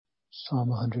Psalm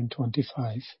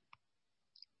 125.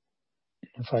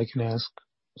 If I can ask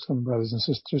some brothers and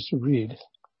sisters to read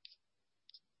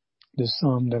this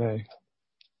psalm that I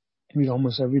read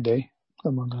almost every day,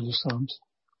 among other psalms.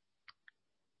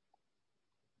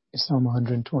 It's Psalm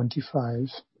 125.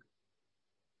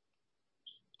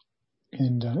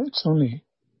 And it's only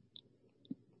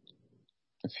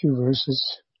a few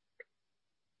verses.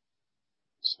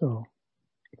 So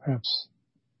perhaps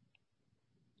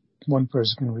one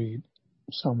person can read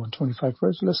Psalm 125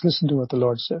 first. Let's listen to what the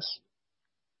Lord says.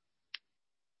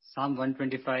 Psalm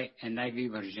 125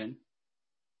 NIV version.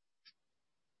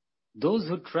 Those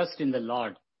who trust in the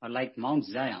Lord are like Mount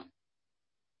Zion,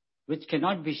 which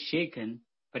cannot be shaken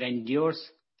but endures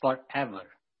forever.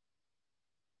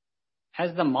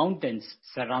 As the mountains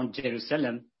surround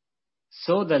Jerusalem,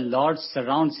 so the Lord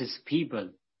surrounds his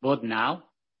people, both now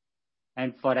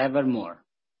and forevermore.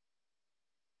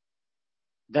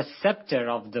 The scepter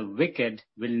of the wicked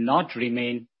will not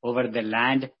remain over the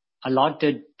land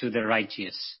allotted to the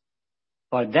righteous,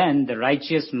 for then the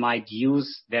righteous might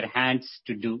use their hands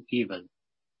to do evil.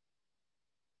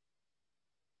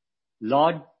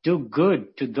 Lord, do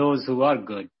good to those who are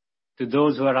good, to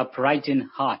those who are upright in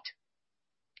heart.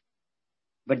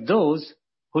 But those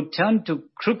who turn to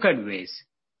crooked ways,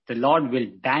 the Lord will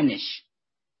banish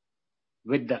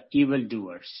with the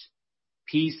evildoers.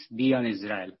 Peace be on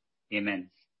Israel. Amen.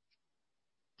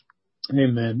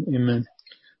 Amen. Amen.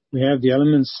 We have the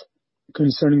elements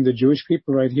concerning the Jewish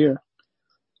people right here,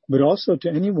 but also to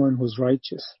anyone who's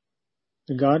righteous.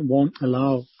 God won't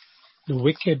allow the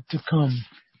wicked to come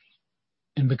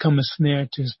and become a snare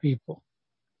to his people.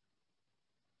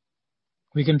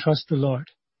 We can trust the Lord.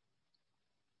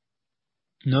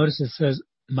 Notice it says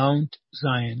Mount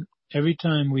Zion. Every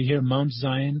time we hear Mount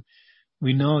Zion,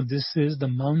 we know this is the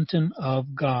mountain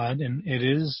of God, and it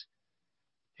is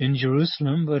in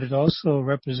Jerusalem, but it also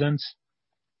represents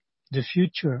the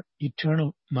future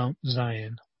eternal Mount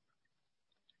Zion,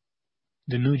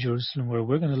 the New Jerusalem, where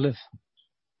we're going to live.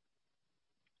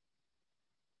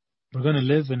 We're going to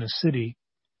live in a city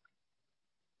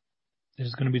that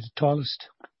is going to be the tallest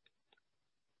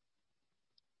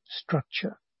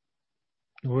structure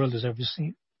the world has ever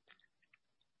seen.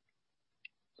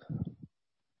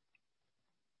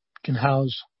 Can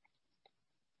house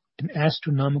an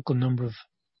astronomical number of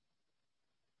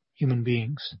human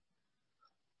beings.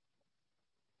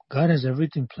 God has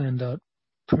everything planned out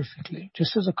perfectly.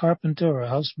 Just as a carpenter or a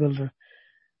house builder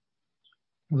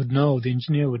would know, the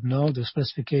engineer would know the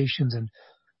specifications, and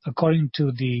according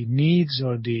to the needs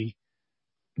or the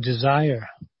desire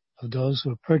of those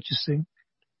who are purchasing,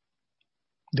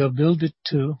 they'll build it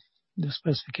to the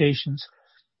specifications.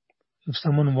 If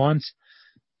someone wants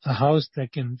a house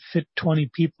that can fit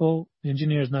 20 people, the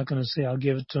engineer is not going to say, I'll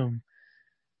give it to them.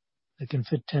 That can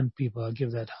fit 10 people, I'll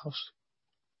give that house.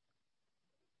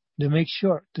 They make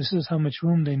sure this is how much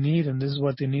room they need, and this is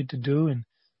what they need to do, and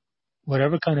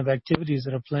whatever kind of activities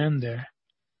that are planned there.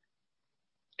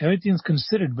 Everything's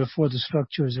considered before the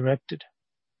structure is erected,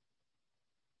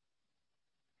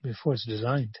 before it's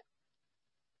designed,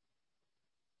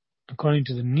 according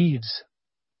to the needs.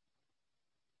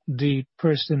 The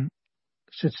person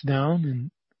sits down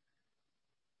and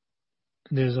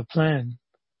there's a plan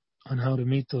on how to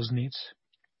meet those needs.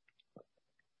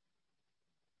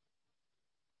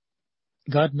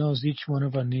 God knows each one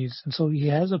of our needs, and so he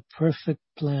has a perfect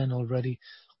plan already,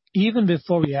 even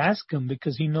before we ask him,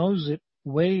 because he knows it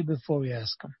way before we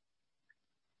ask him.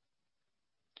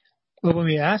 But when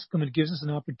we ask him, it gives us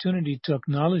an opportunity to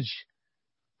acknowledge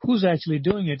who's actually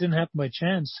doing it. It didn't happen by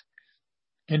chance.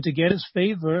 And to get his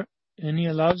favor, and he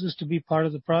allows us to be part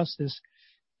of the process,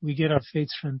 we get our faith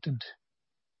strengthened.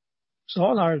 It's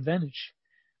all our advantage.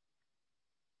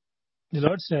 The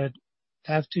Lord said,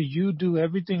 after you do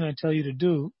everything I tell you to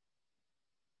do,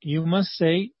 you must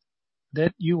say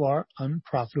that you are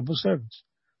unprofitable servants.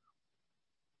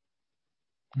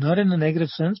 Not in a negative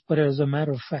sense, but as a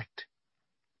matter of fact.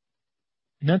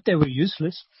 Not that we're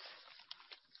useless.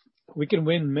 We can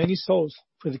win many souls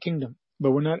for the kingdom,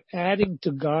 but we're not adding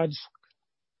to God's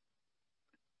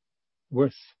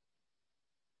worth.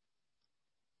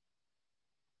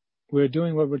 We're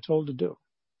doing what we're told to do.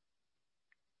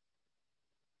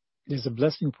 There's a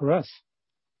blessing for us.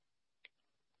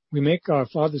 We make our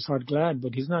Father's heart glad,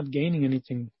 but he's not gaining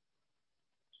anything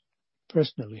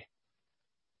personally.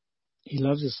 He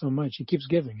loves us so much. He keeps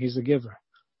giving. He's a giver.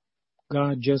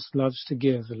 God just loves to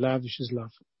give, lavishes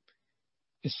love.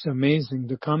 It's amazing,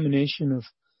 the combination of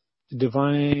the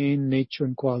divine nature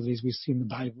and qualities we see in the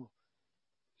Bible.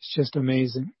 It's just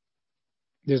amazing.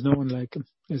 There's no one like him,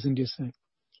 as India sang.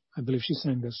 I believe she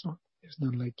sang this song. There's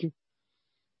none like you.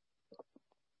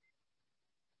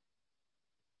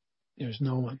 There's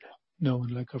no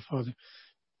one like our Father.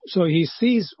 So he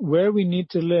sees where we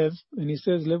need to live, and he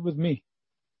says, live with me.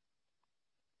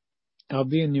 I'll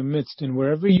be in your midst, and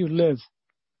wherever you live,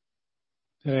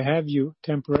 that I have you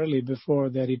temporarily before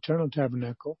that eternal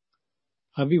tabernacle,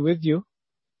 I'll be with you,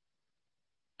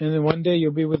 and then one day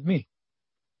you'll be with me.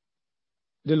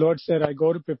 The Lord said, I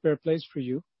go to prepare a place for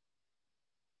you,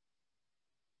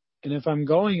 and if I'm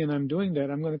going and I'm doing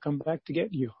that, I'm going to come back to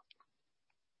get you,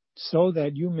 so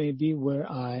that you may be where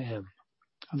I am.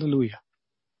 Hallelujah.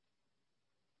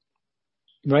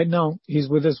 Right now, he's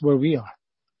with us where we are.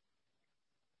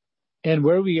 And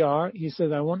where we are, he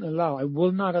says, I will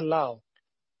not allow,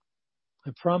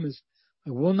 I promise,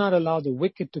 I will not allow the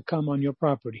wicked to come on your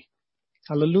property.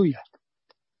 Hallelujah.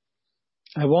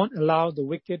 I won't allow the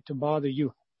wicked to bother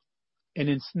you and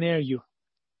ensnare you.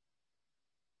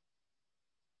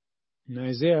 In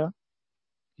Isaiah,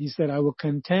 he said, I will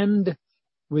contend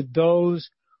with those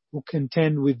who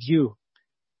contend with you.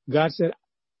 God said,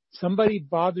 somebody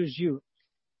bothers you.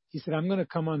 He said, I'm going to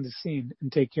come on the scene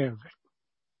and take care of it.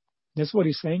 That's what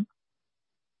he's saying.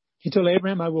 He told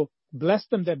Abraham, I will bless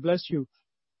them that bless you.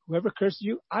 Whoever curses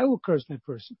you, I will curse that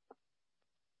person.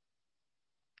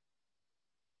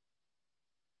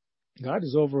 God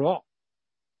is over all.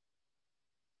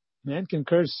 Man can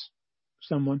curse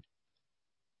someone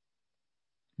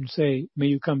and say, may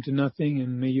you come to nothing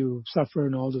and may you suffer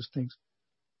and all those things.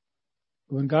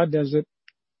 When God does it,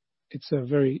 it's a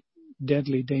very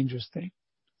deadly, dangerous thing.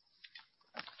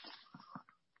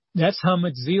 That's how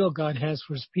much zeal God has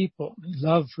for his people,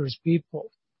 love for his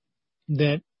people,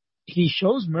 that he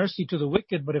shows mercy to the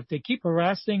wicked, but if they keep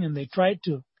harassing and they try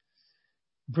to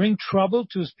bring trouble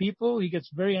to his people, he gets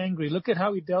very angry. Look at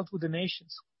how he dealt with the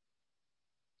nations.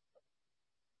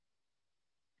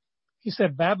 He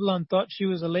said Babylon thought she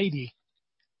was a lady,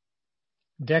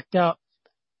 decked out,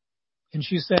 and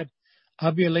she said,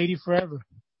 I'll be a lady forever.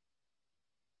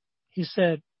 He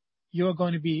said, you're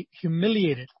going to be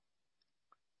humiliated.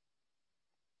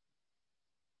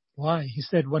 Why? He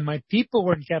said, when my people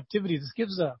were in captivity, this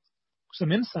gives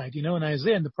some insight, in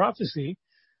Isaiah, in the prophecy.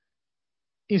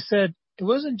 He said, it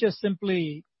wasn't just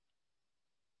simply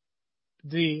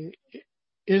the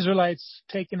Israelites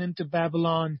taken into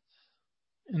Babylon,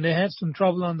 and they had some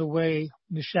trouble on the way,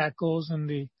 the shackles and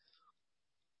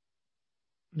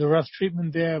the rough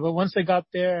treatment there. But once they got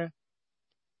there,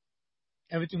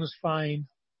 everything was fine.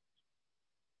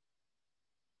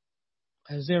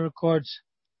 Isaiah records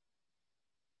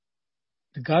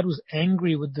that God was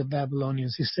angry with the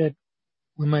Babylonians. He said,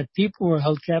 when my people were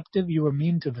held captive, you were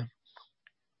mean to them.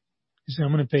 He said,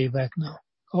 I'm going to pay you back now.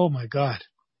 Oh my God.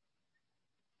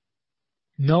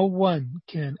 No one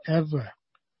can ever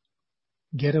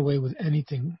get away with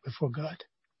anything before God.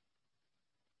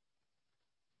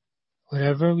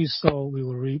 Whatever we sow, we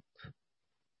will reap.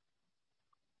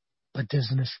 But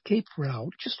there's an escape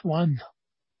route, just one,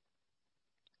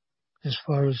 as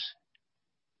far as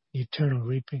the eternal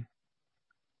reaping.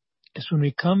 It's when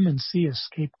we come and see a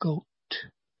scapegoat,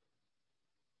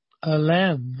 a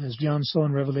lamb, as John saw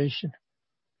in Revelation,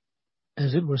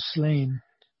 as it were slain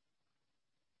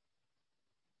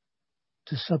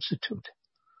to substitute.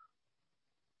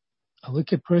 A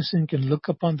wicked person can look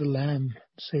upon the lamb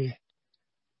and say,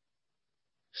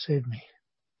 save me.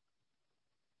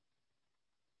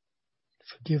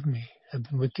 Forgive me. I've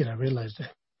been wicked. I realize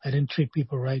that. I didn't treat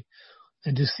people right.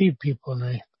 I deceived people and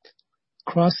I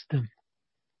crossed them.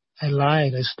 I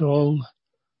lied. I stole.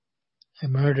 I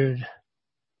murdered.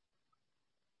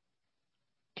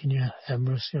 Can you have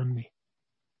mercy on me?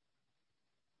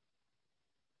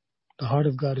 The heart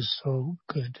of God is so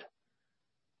good,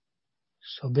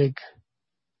 so big,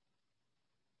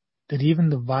 that even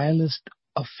the vilest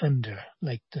offender,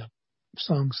 like the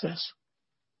song says,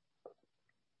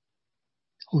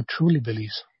 who truly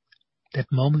believes, that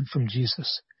moment from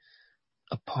Jesus,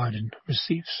 a pardon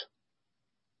receives.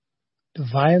 The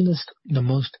vilest, the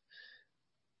most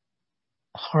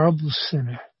horrible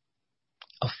sinner,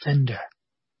 offender,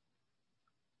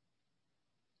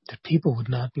 that people would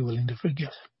not be willing to forgive.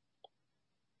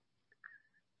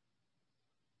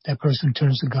 That person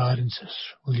turns to God and says,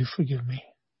 will you forgive me?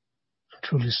 I'm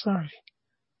truly sorry.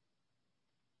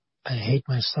 I hate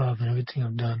myself and everything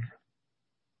I've done.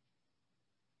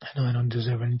 I know I don't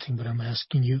deserve anything, but I'm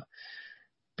asking you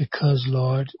because,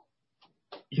 Lord,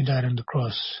 you died on the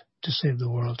cross to save the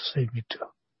world, to save me too.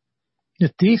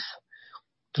 The thief,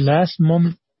 the last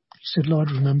moment, he said, Lord,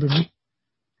 remember me.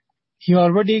 He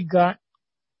already got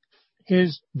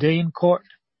his day in court,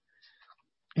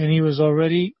 and he was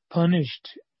already punished,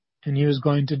 and he was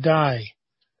going to die.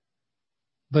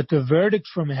 But the verdict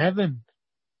from heaven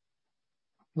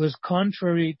was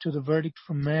contrary to the verdict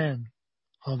from man,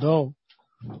 although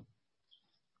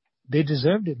they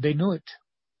deserved it. They knew it.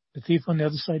 The thief on the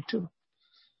other side too.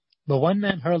 But one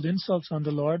man hurled insults on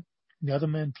the Lord. The other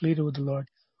man pleaded with the Lord.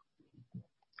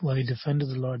 Well, he defended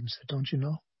the Lord and said, don't you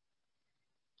know?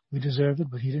 We deserve it,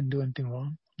 but he didn't do anything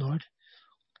wrong. Lord,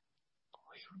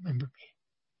 will you remember me?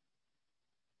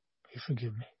 Will you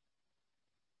forgive me?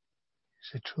 He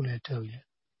said, truly I tell you,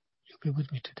 you'll be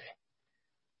with me today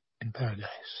in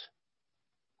paradise.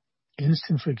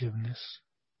 Instant forgiveness.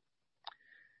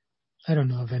 I don't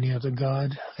know of any other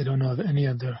God. I don't know of any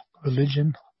other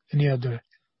religion, any other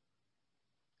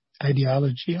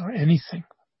ideology or anything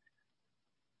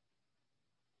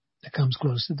that comes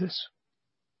close to this.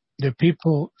 There are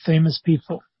people, famous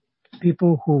people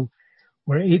who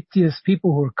were atheists,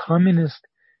 people who were communists,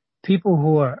 people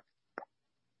who are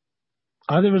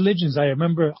other religions. I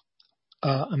remember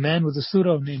a man with a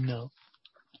pseudonym now.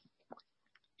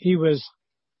 He was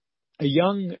a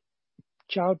young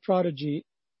child prodigy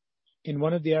in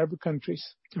one of the Arab countries.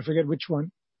 I forget which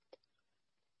one.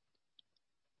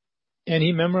 And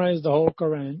he memorized the whole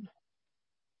Quran.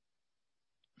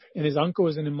 And his uncle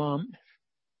was an imam.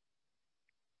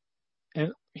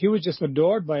 And he was just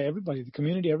adored by everybody, the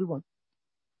community, everyone.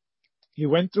 He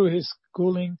went through his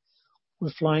schooling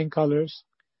with flying colors.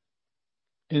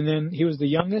 And then he was the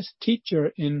youngest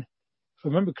teacher in, if I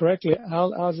remember correctly,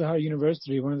 Al-Azhar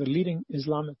University, one of the leading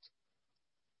Islamic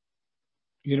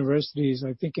universities,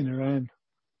 I think, in Iran.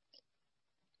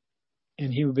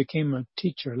 And he became a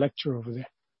teacher, lecturer over there.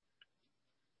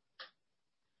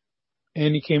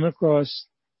 And he came across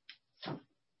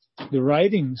the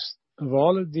writings of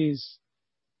all of these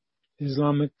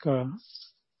Islamic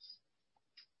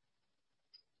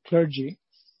clergy.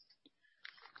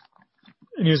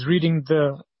 And he was reading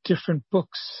the different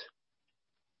books.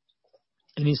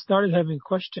 And he started having a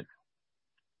question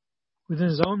within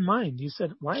his own mind. He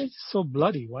said, why is it so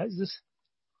bloody? Why is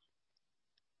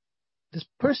this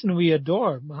person we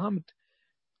adore, Muhammad,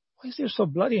 why is he so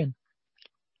bloody? And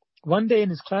one day in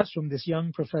his classroom, this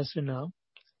young professor now,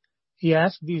 he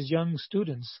asked these young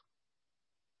students,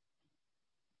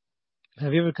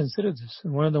 have you ever considered this?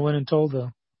 And one of them went and told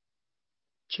the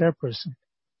chairperson,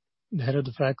 the head of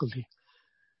the faculty.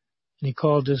 And he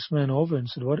called this man over and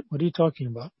said, what are you talking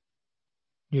about?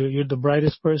 You're the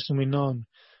brightest person we know. And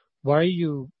why are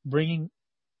you bringing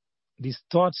these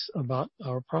thoughts about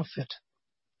our prophet?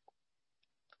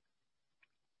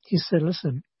 He said,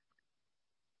 listen,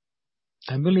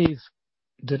 I believe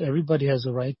that everybody has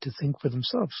a right to think for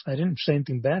themselves. I didn't say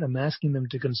anything bad. I'm asking them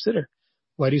to consider.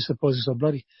 Why do you suppose he's so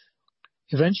bloody?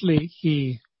 Eventually,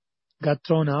 he got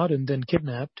thrown out and then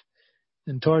kidnapped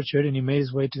and tortured, and he made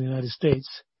his way to the United States.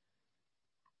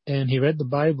 And he read the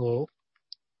Bible,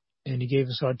 and he gave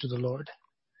his heart to the Lord.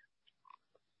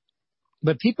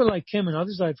 But people like him and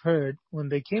others I've heard, when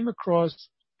they came across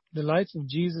the life of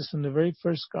Jesus in the very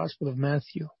first Gospel of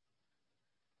Matthew,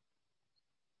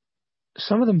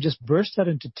 some of them just burst out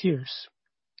into tears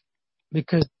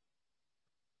because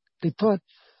they thought,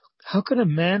 how could a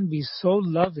man be so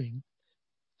loving,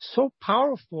 so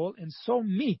powerful, and so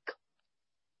meek,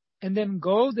 and then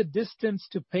go the distance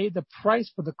to pay the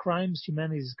price for the crimes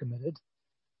humanity has committed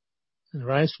and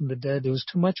rise from the dead? It was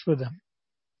too much for them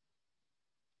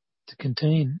to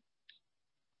contain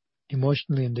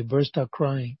emotionally, and they burst out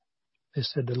crying. They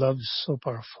said the love is so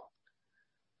powerful.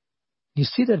 You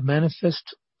see that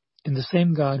manifest in the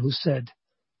same God who said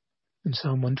in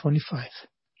Psalm 125,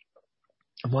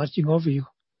 I'm watching over you.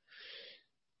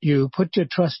 You put your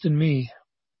trust in me,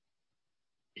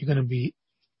 you're going to be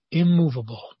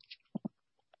immovable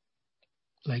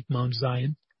like Mount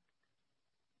Zion.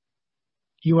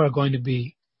 You are going to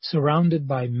be surrounded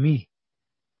by me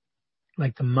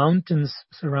like the mountains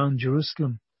surround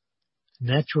Jerusalem.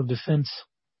 Natural defense.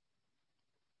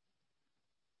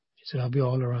 He said, I'll be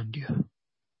all around you.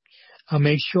 I'll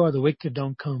make sure the wicked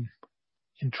don't come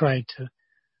and try to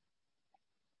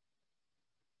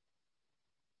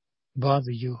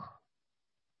bother you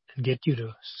and get you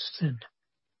to sin.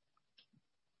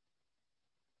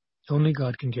 Only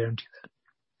God can guarantee that.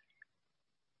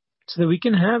 So that we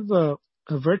can have a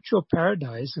virtual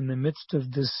paradise in the midst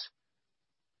of this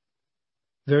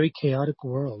very chaotic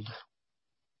world.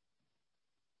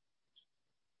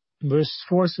 Verse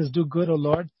 4 says, do good, O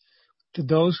Lord, to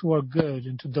those who are good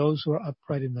and to those who are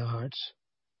upright in their hearts.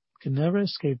 We can never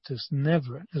escape this,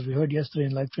 never, as we heard yesterday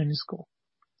in Life Training School.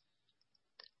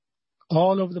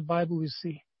 All over the Bible we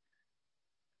see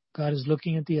God is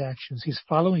looking at the actions. He's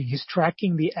following, He's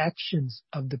tracking the actions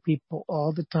of the people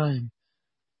all the time.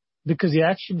 Because the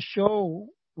actions show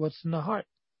what's in the heart.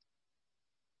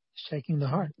 He's checking the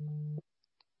heart.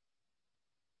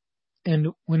 And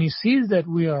when he sees that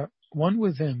we are one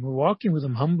with him, we're walking with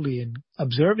him humbly and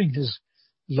observing his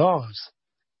laws,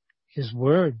 his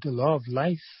word, the law of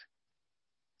life,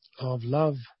 law of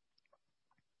love,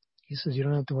 he says, you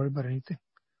don't have to worry about anything.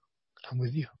 I'm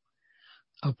with you.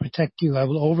 I'll protect you. I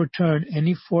will overturn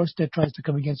any force that tries to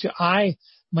come against you. I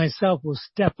myself will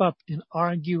step up and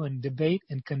argue and debate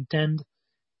and contend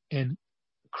and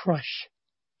crush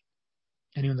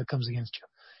anyone that comes against you.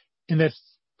 In that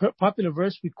popular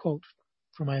verse we quote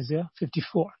from Isaiah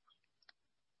 54,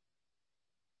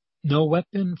 no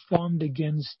weapon formed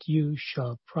against you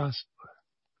shall prosper.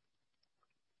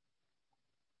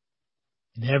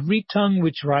 And every tongue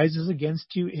which rises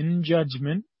against you in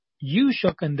judgment, you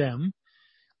shall condemn.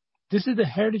 This is the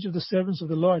heritage of the servants of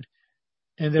the Lord,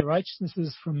 and their righteousness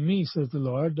is from me, says the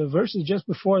Lord. The verses just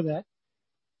before that,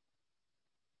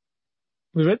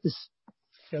 we read this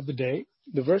the other day.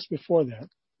 The verse before that,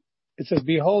 it says,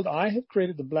 behold, I have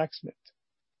created the blacksmith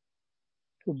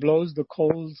who blows the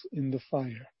coals in the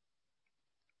fire,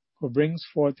 who brings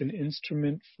forth an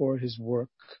instrument for his work.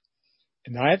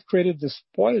 And I have created the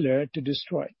spoiler to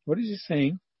destroy. What is he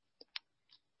saying?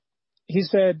 He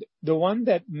said, the one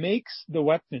that makes the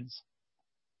weapons,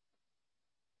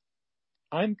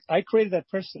 I created that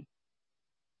person.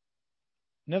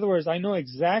 In other words, I know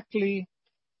exactly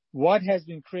what has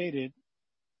been created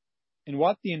and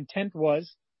what the intent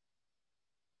was,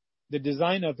 the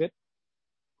design of it.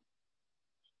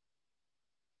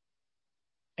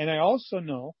 And I also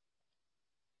know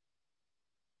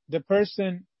the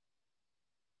person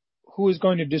who is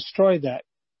going to destroy that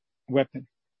weapon.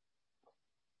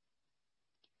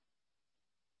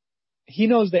 He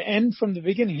knows the end from the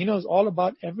beginning. He knows all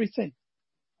about everything.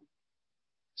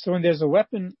 So when there's a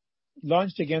weapon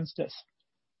launched against us,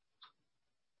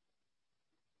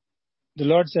 the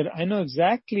Lord said, I know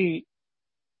exactly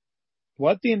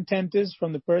what the intent is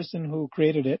from the person who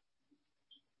created it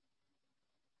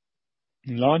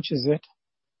and launches it.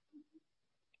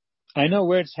 I know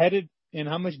where it's headed and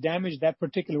how much damage that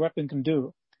particular weapon can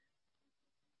do.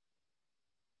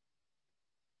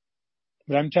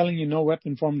 But I'm telling you, no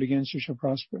weapon formed against you shall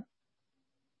prosper.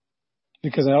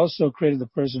 Because I also created the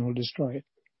person who will destroy it.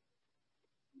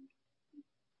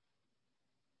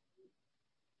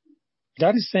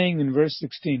 God is saying in verse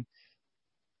 16,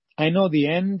 I know the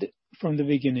end from the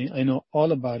beginning. I know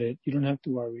all about it. You don't have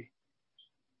to worry.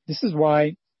 This is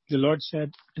why the Lord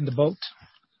said in the boat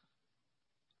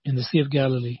in the Sea of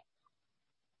Galilee,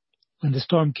 when the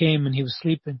storm came and he was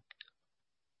sleeping,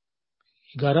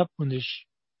 he got up when they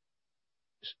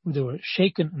were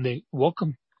shaken and they woke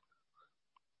him,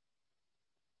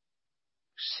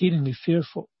 exceedingly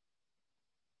fearful.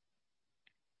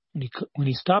 When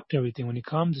he stopped everything, when he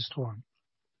calmed the storm,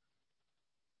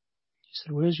 he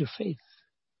said, where's your faith?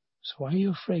 So why are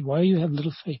you afraid? Why do you have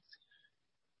little faith?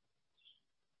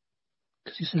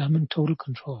 Because he said, I'm in total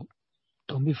control.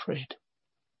 Don't be afraid.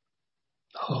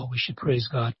 Oh, we should praise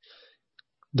God.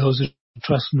 Those who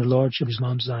trust in the Lord shall be as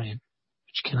Mount Zion,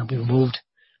 which cannot be removed,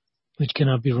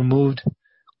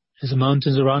 As the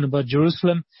mountains are round about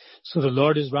Jerusalem, so the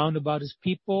Lord is round about his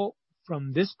people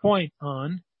from this point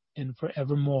on and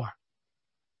forevermore.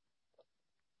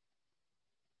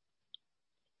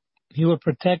 He will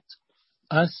protect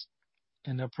us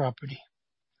and our property.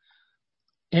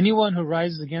 Anyone who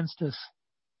rises against us,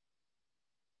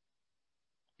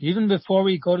 even before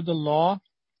we go to the law,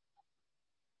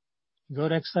 go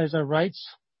to exercise our rights,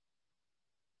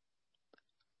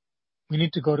 we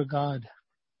need to go to God.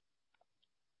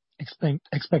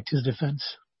 Expect his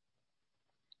defense.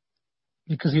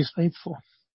 Because he's faithful.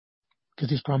 Because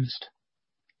he's promised.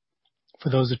 For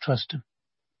those that trust him.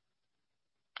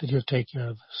 That he'll take care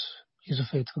of us. He's a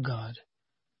faithful God.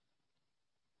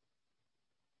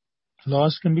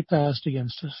 Laws can be passed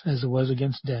against us as it was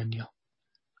against Daniel.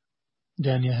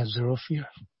 Daniel had zero fear.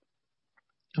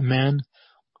 A man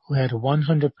who had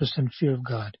 100% fear of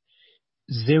God.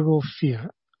 Zero fear.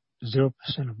 0%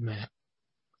 of man.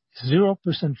 0%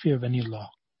 fear of any law.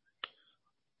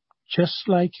 Just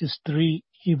like his 3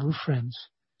 Hebrew friends,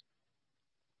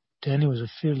 Daniel was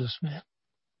a fearless man.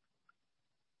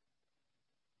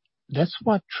 That's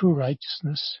what true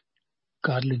righteousness,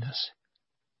 godliness,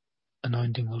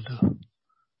 anointing will do.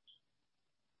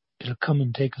 It'll come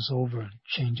and take us over and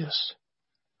change us.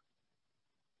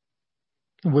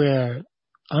 Where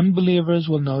unbelievers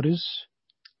will notice,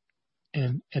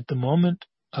 and at the moment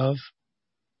of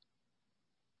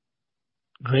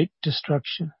great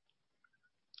destruction,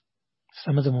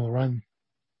 some of them will run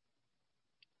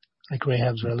like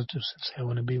Rahab's relatives and say, I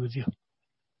want to be with you.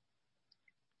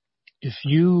 If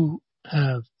you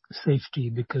have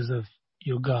safety because of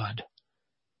your God,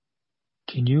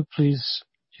 Can you please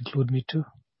include me too?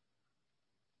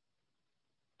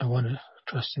 I want to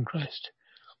trust in Christ.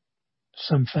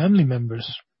 Some family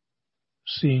members,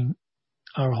 seeing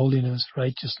our holiness,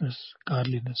 righteousness,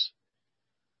 godliness,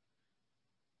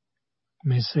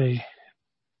 may say,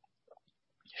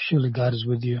 surely God is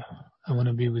with you. I want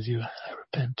to be with you. I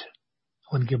repent.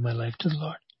 I want to give my life to the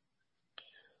Lord.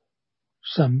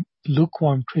 Some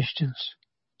lukewarm Christians,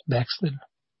 backslidden,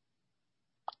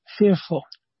 fearful.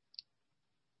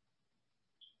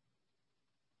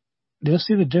 They'll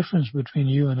see the difference between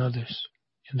you and others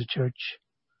in the church.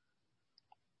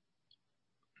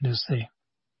 They'll say,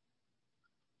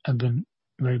 I've been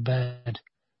very bad,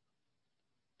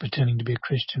 pretending to be a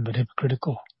Christian, but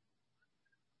hypocritical.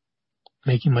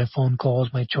 Making my phone calls,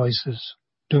 my choices,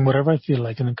 doing whatever I feel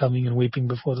like, and then coming and weeping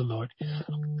before the Lord.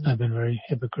 I've been very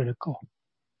hypocritical.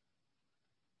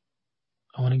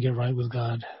 I want to get right with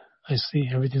God. I see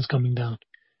everything's coming down.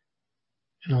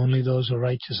 And only those who are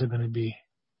righteous are going to be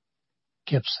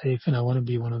kept safe, and I want to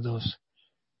be one of those.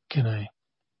 Can I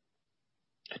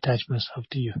attach myself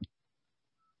to you?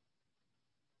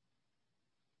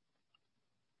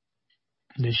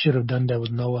 And they should have done that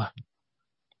with Noah,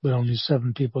 but only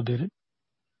 7 people did it.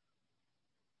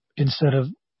 Instead of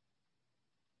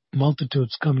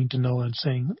multitudes coming to Noah and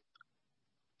saying,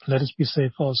 let us be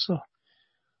safe also,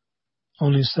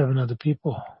 only 7 other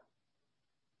people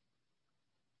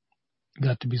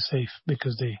got to be safe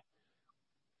because they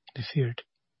feared.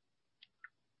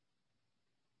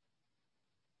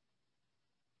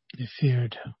 They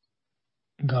feared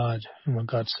God and what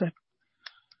God said.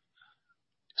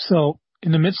 So,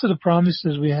 in the midst of the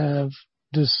promises, we have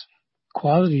this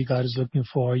quality God is looking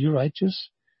for. Are you righteous?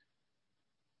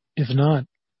 If not,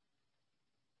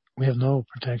 we have no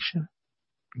protection.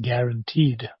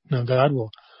 Guaranteed. Now, God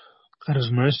has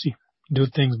mercy, do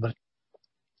things, but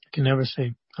I can never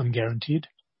say I'm guaranteed.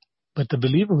 But the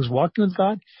believer who's walking with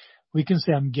God, we can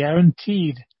say I'm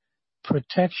guaranteed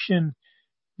protection,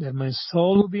 that my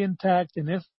soul will be intact, and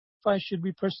if I should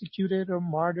be persecuted or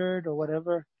martyred or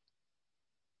whatever,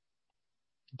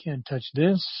 you can't touch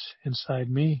this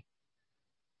inside me.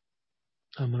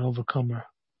 I'm an overcomer.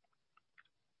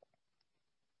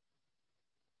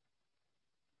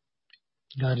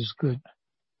 God is good.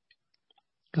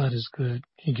 God is good.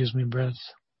 He gives me breath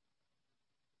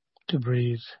to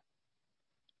breathe.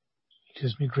 He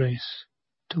gives me grace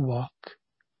to walk.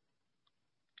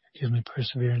 He gives me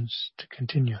perseverance to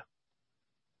continue.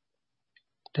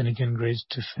 Then again, grace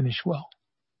to finish well.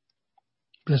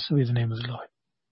 Blessed be the name of the Lord.